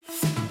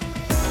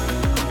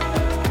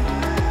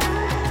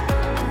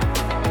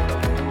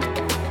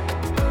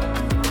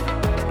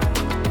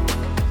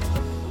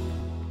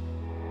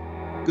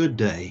Good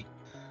day.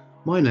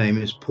 My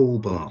name is Paul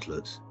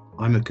Bartlett.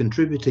 I'm a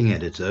contributing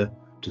editor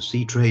to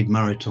Seatrade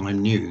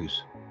Maritime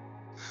News.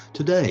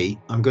 Today,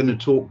 I'm going to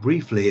talk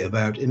briefly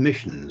about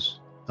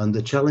emissions and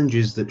the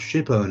challenges that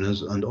ship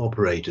owners and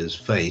operators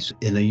face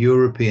in a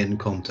European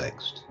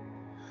context.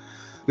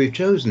 We've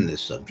chosen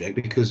this subject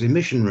because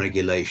emission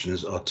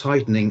regulations are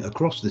tightening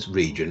across this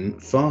region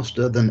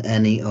faster than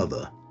any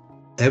other.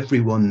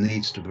 Everyone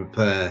needs to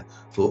prepare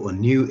for a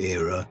new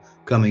era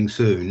coming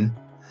soon.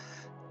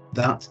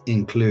 That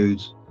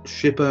includes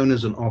ship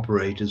owners and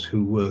operators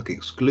who work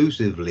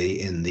exclusively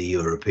in the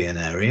European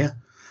area,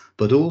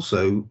 but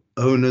also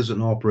owners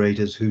and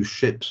operators whose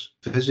ships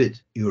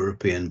visit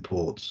European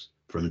ports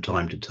from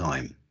time to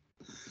time.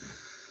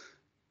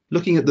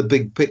 Looking at the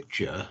big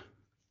picture,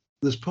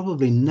 there's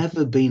probably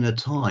never been a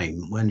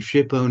time when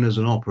ship owners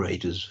and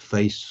operators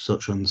faced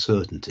such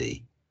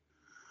uncertainty.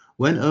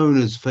 When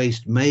owners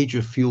faced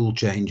major fuel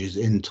changes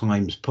in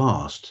times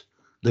past,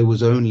 there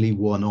was only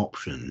one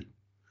option.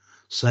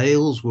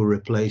 Sails were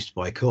replaced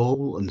by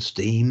coal and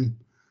steam,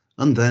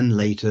 and then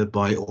later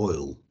by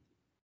oil.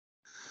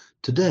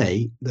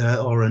 Today, there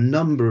are a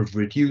number of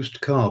reduced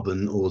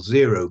carbon or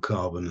zero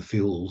carbon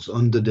fuels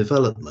under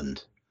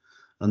development,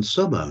 and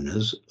some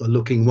owners are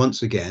looking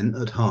once again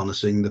at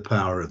harnessing the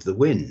power of the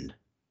wind.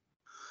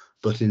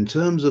 But in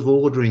terms of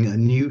ordering a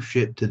new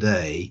ship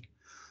today,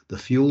 the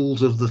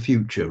fuels of the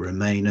future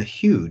remain a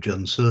huge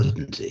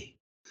uncertainty.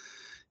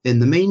 In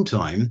the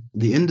meantime,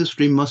 the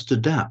industry must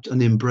adapt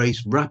and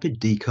embrace rapid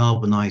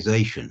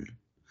decarbonisation,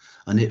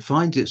 and it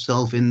finds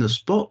itself in the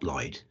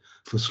spotlight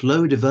for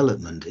slow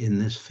development in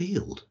this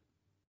field.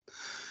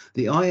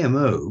 The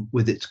IMO,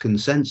 with its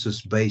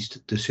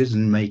consensus-based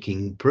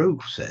decision-making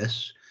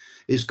process,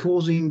 is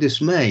causing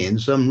dismay in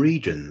some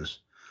regions,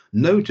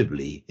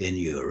 notably in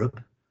Europe,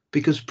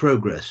 because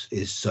progress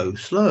is so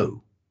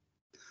slow.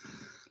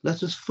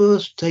 Let us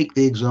first take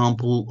the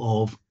example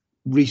of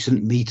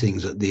recent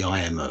meetings at the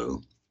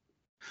IMO.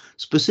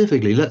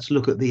 Specifically, let's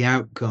look at the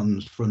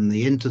outcomes from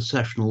the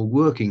Intersessional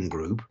Working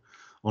Group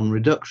on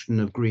Reduction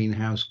of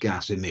Greenhouse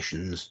Gas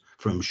Emissions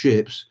from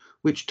Ships,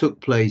 which took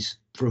place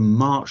from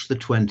March the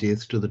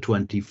 20th to the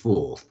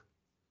 24th.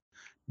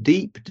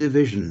 Deep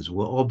divisions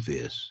were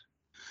obvious.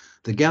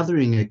 The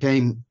gathering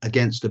came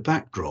against a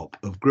backdrop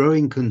of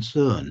growing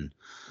concern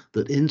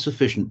that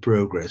insufficient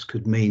progress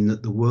could mean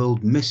that the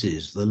world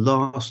misses the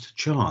last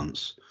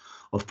chance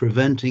of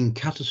preventing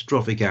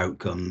catastrophic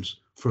outcomes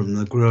from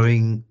the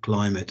growing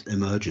climate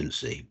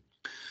emergency.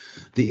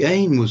 The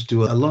aim was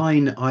to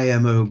align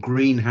IMO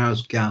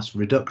greenhouse gas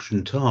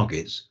reduction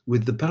targets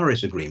with the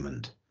Paris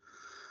Agreement,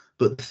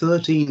 but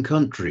 13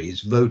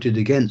 countries voted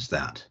against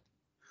that.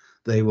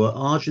 They were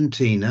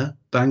Argentina,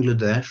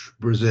 Bangladesh,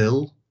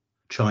 Brazil,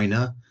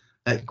 China,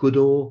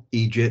 Ecuador,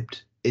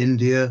 Egypt,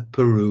 India,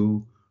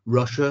 Peru,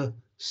 Russia,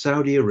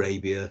 Saudi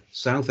Arabia,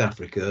 South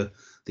Africa,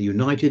 the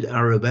United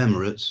Arab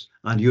Emirates,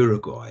 and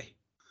Uruguay.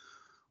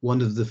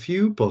 One of the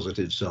few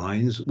positive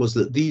signs was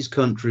that these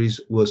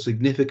countries were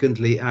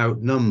significantly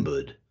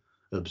outnumbered,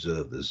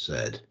 observers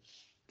said.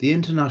 The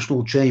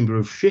International Chamber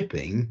of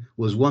Shipping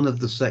was one of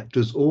the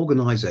sector's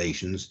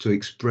organisations to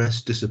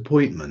express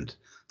disappointment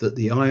that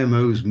the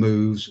IMO's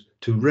moves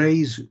to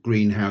raise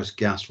greenhouse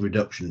gas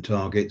reduction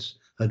targets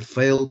had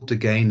failed to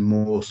gain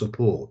more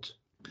support.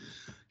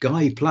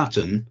 Guy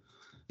Platon,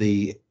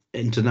 the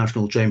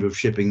International Chamber of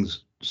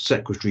Shipping's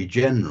Secretary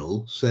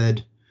General,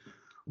 said,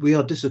 "We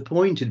are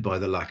disappointed by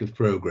the lack of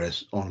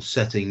progress on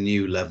setting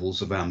new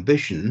levels of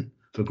ambition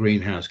for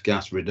greenhouse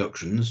gas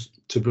reductions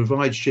to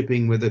provide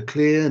shipping with a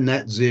clear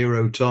net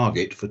zero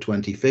target for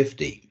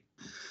 2050.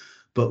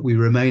 But we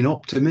remain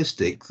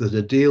optimistic that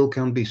a deal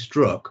can be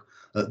struck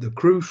at the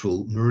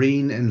crucial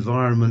Marine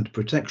Environment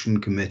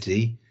Protection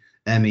Committee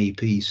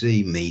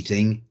MEPC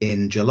meeting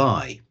in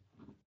July."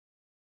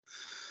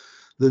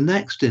 The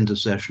next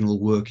Intersessional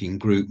Working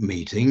Group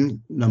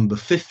meeting, number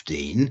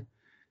 15,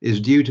 is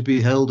due to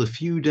be held a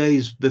few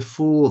days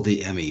before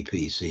the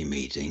MEPC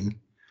meeting,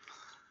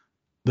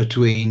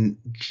 between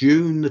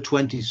June the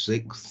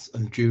 26th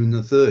and June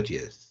the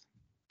 30th.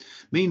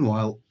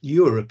 Meanwhile,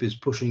 Europe is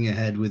pushing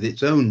ahead with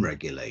its own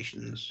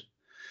regulations.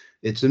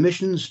 Its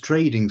emissions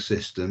trading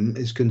system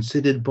is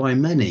considered by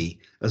many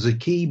as a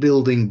key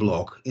building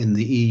block in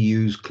the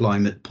EU's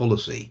climate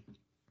policy.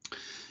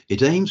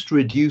 It aims to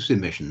reduce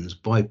emissions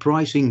by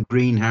pricing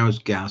greenhouse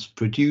gas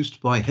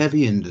produced by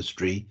heavy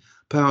industry,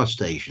 power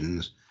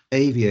stations,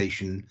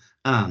 aviation,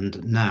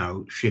 and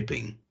now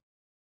shipping.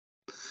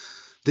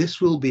 This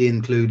will be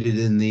included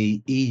in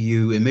the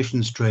EU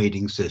emissions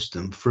trading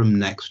system from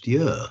next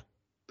year.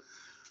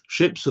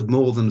 Ships of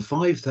more than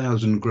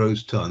 5,000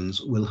 gross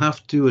tons will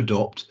have to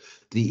adopt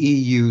the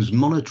EU's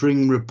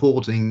monitoring,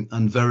 reporting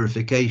and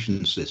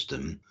verification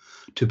system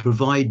to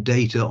provide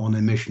data on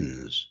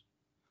emissions.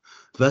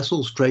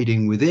 Vessels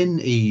trading within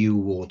EU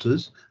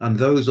waters and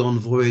those on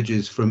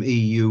voyages from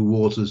EU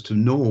waters to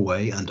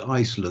Norway and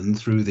Iceland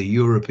through the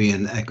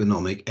European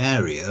Economic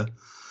Area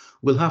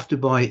will have to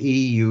buy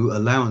EU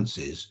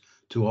allowances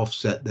to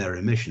offset their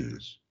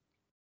emissions.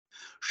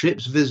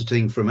 Ships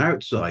visiting from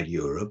outside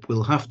Europe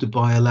will have to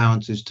buy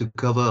allowances to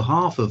cover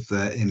half of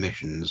their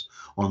emissions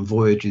on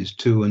voyages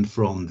to and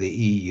from the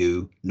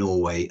EU,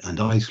 Norway and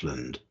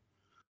Iceland.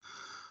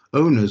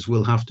 Owners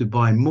will have to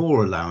buy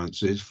more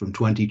allowances from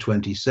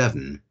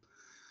 2027,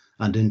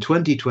 and in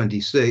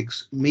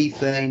 2026,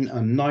 methane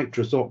and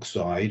nitrous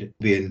oxide will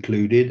be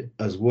included,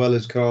 as well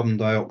as carbon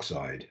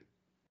dioxide.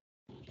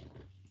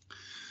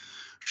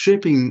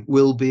 Shipping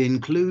will be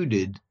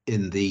included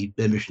in the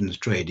emissions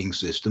trading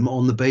system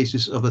on the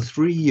basis of a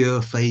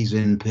 3-year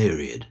phase-in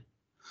period.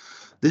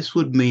 This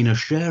would mean a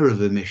share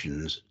of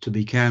emissions to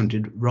be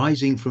counted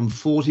rising from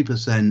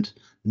 40%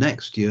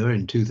 next year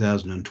in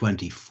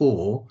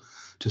 2024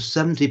 to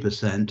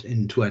 70%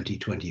 in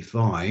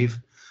 2025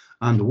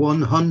 and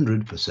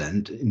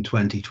 100% in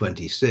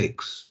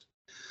 2026.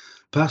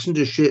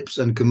 Passenger ships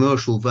and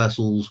commercial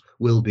vessels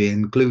will be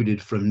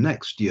included from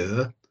next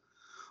year,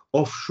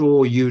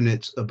 offshore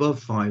units above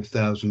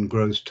 5,000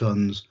 gross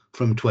tonnes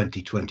from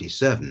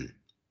 2027.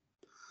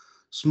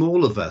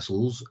 Smaller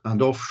vessels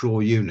and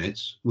offshore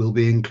units will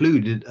be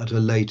included at a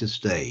later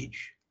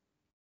stage.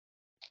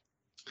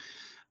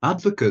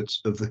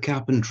 Advocates of the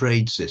cap and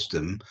trade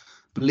system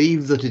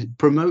believe that it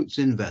promotes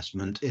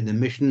investment in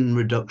emission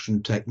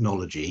reduction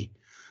technology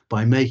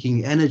by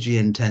making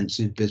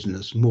energy-intensive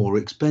business more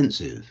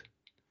expensive.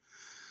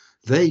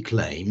 They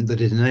claim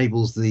that it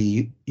enables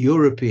the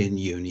European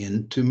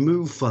Union to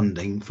move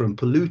funding from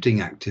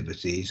polluting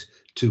activities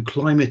to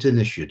climate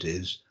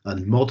initiatives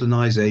and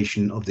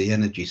modernisation of the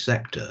energy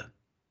sector.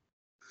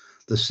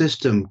 The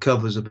system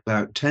covers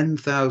about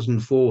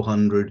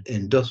 10,400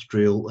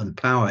 industrial and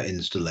power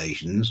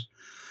installations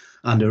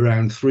and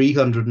around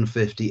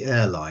 350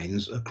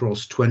 airlines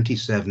across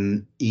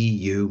 27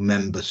 EU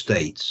member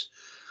states,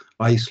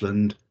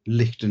 Iceland,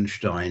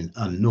 Liechtenstein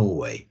and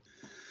Norway.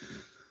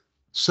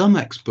 Some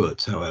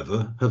experts,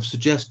 however, have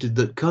suggested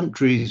that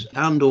countries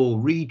and/or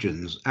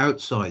regions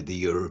outside the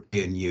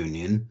European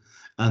Union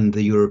and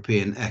the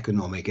European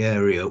Economic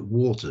Area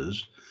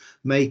waters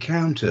may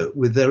counter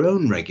with their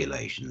own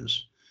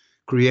regulations,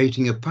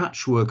 creating a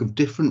patchwork of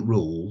different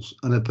rules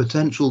and a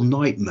potential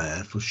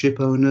nightmare for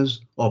ship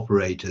owners,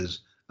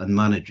 operators and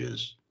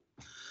managers.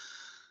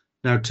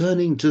 Now,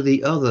 turning to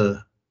the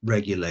other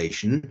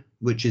regulation,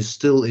 which is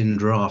still in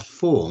draft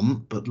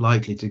form but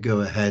likely to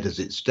go ahead as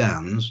it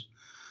stands,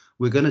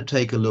 we're going to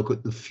take a look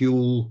at the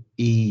Fuel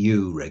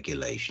EU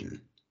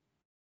regulation.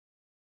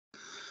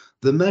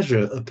 The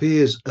measure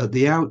appears at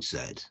the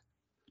outset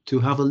to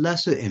have a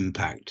lesser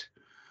impact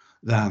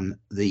than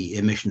the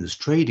emissions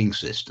trading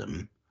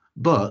system,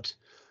 but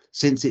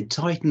since it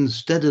tightens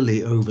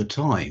steadily over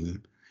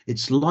time,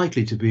 it's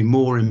likely to be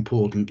more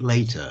important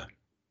later.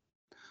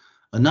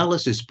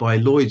 Analysis by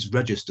Lloyd's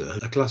Register,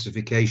 a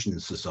classification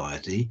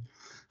society,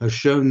 has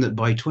shown that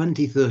by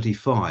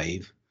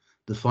 2035,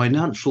 the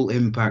financial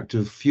impact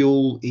of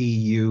Fuel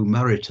EU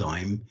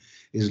Maritime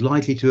is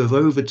likely to have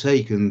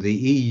overtaken the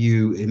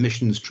EU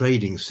emissions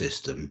trading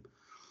system.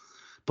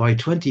 By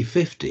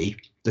 2050,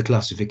 the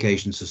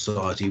Classification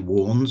Society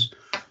warns,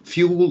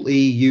 Fuel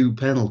EU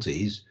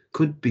penalties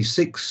could be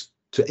 6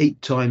 to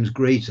 8 times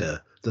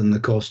greater than the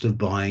cost of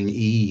buying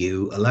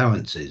EU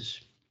allowances.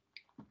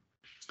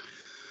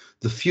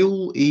 The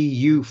Fuel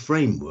EU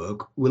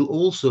framework will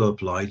also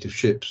apply to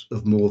ships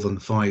of more than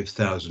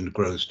 5,000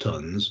 gross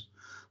tonnes,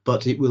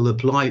 but it will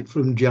apply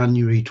from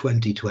January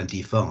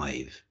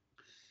 2025.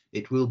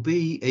 It will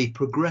be a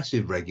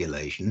progressive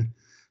regulation,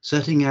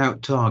 setting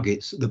out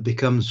targets that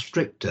become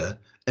stricter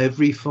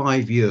every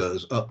 5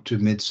 years up to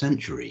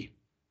mid-century.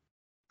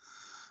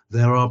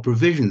 There are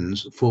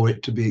provisions for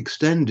it to be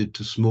extended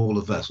to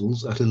smaller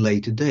vessels at a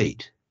later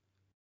date.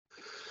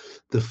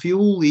 The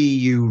Fuel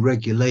EU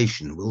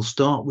regulation will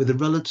start with a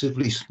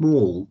relatively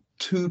small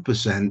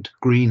 2%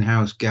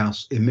 greenhouse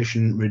gas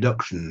emission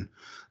reduction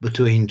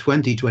between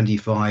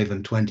 2025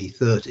 and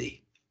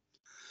 2030.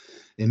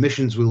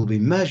 Emissions will be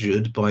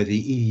measured by the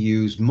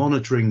EU's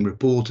monitoring,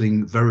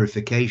 reporting,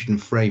 verification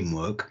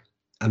framework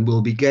and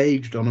will be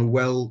gauged on a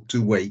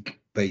well-to-wake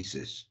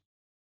basis.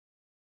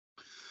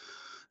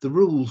 The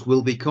rules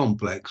will be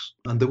complex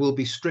and there will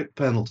be strict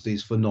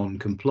penalties for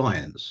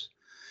non-compliance.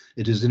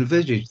 It is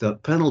envisaged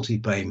that penalty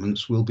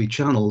payments will be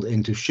channeled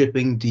into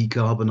shipping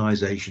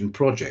decarbonisation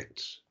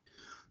projects.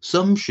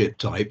 Some ship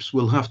types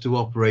will have to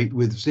operate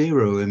with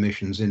zero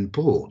emissions in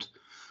port,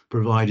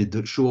 provided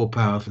that shore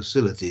power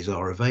facilities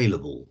are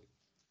available.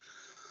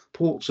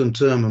 Ports and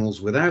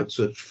terminals without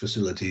such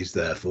facilities,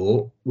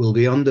 therefore, will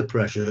be under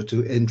pressure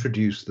to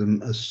introduce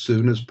them as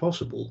soon as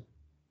possible.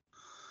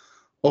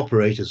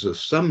 Operators of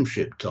some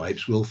ship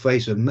types will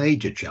face a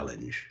major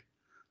challenge.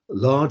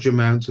 Large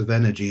amounts of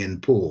energy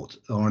in port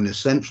are an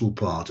essential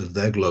part of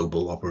their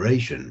global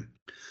operation.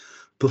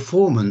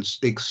 Performance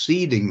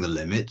exceeding the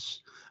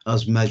limits,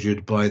 as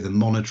measured by the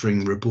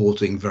monitoring,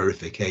 reporting,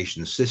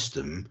 verification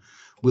system,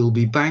 will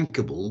be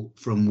bankable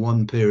from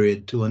one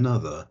period to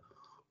another,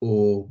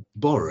 or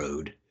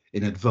borrowed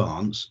in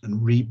advance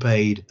and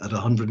repaid at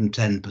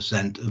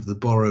 110% of the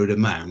borrowed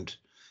amount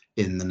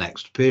in the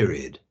next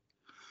period.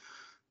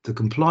 The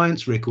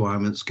compliance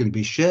requirements can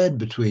be shared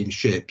between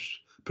ships,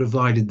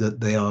 provided that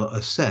they are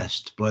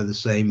assessed by the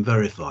same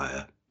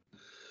verifier.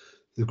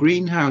 The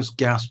greenhouse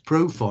gas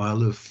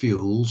profile of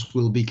fuels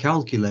will be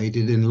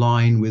calculated in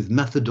line with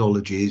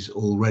methodologies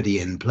already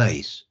in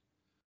place.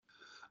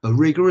 A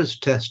rigorous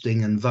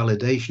testing and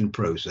validation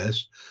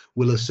process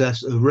will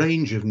assess a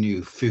range of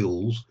new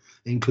fuels,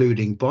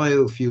 including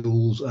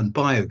biofuels and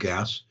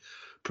biogas,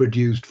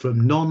 produced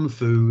from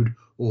non-food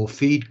or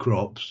feed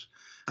crops,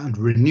 and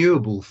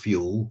renewable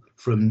fuel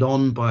from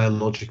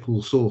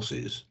non-biological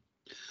sources.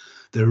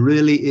 There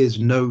really is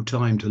no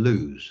time to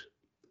lose.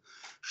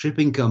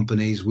 Shipping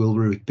companies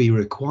will be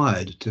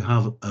required to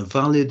have a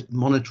valid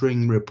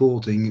monitoring,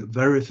 reporting,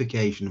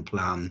 verification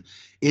plan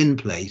in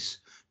place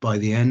by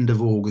the end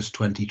of August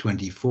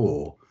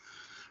 2024,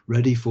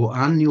 ready for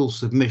annual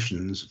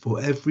submissions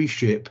for every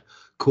ship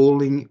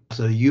calling at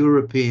a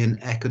European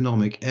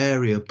Economic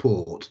Area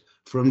port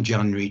from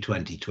January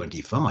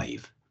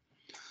 2025.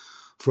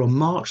 From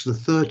March the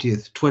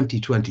 30th,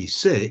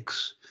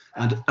 2026,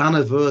 and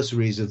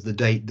anniversaries of the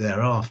date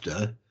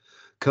thereafter,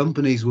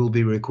 companies will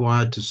be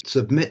required to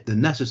submit the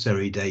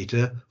necessary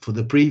data for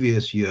the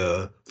previous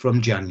year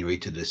from January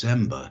to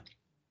December.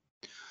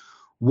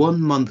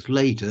 1 month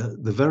later,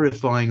 the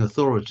verifying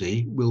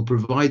authority will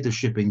provide the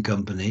shipping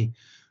company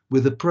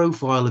with a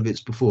profile of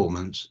its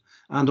performance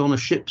and on a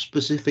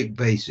ship-specific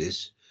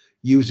basis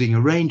using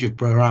a range of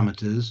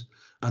parameters,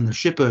 and the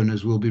ship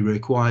owners will be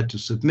required to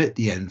submit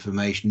the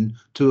information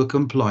to a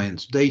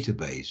compliance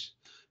database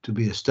to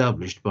be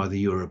established by the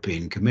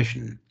European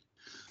Commission.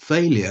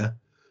 Failure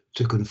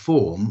to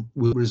conform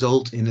will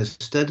result in a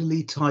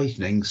steadily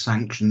tightening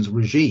sanctions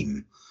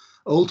regime,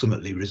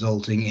 ultimately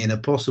resulting in a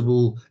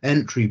possible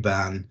entry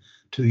ban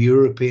to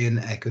European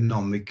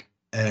Economic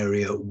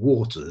Area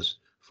waters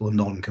for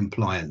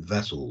non-compliant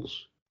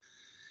vessels.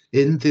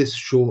 In this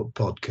short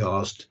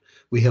podcast,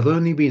 we have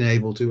only been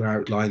able to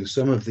outline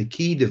some of the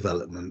key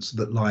developments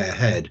that lie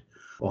ahead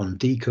on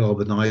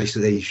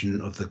decarbonisation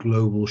of the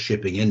global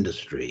shipping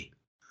industry.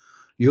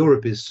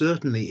 Europe is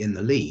certainly in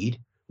the lead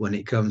when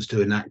it comes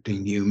to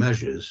enacting new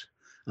measures,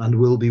 and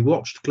will be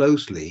watched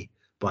closely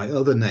by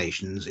other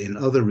nations in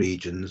other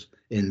regions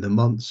in the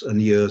months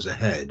and years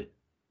ahead.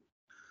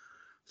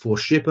 For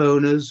ship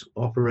owners,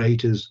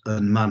 operators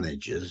and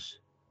managers,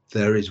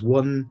 there is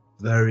one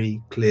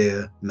very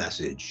clear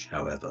message,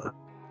 however.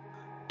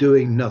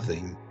 Doing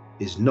nothing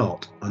is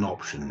not an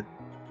option.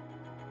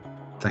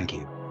 Thank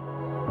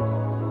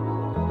you.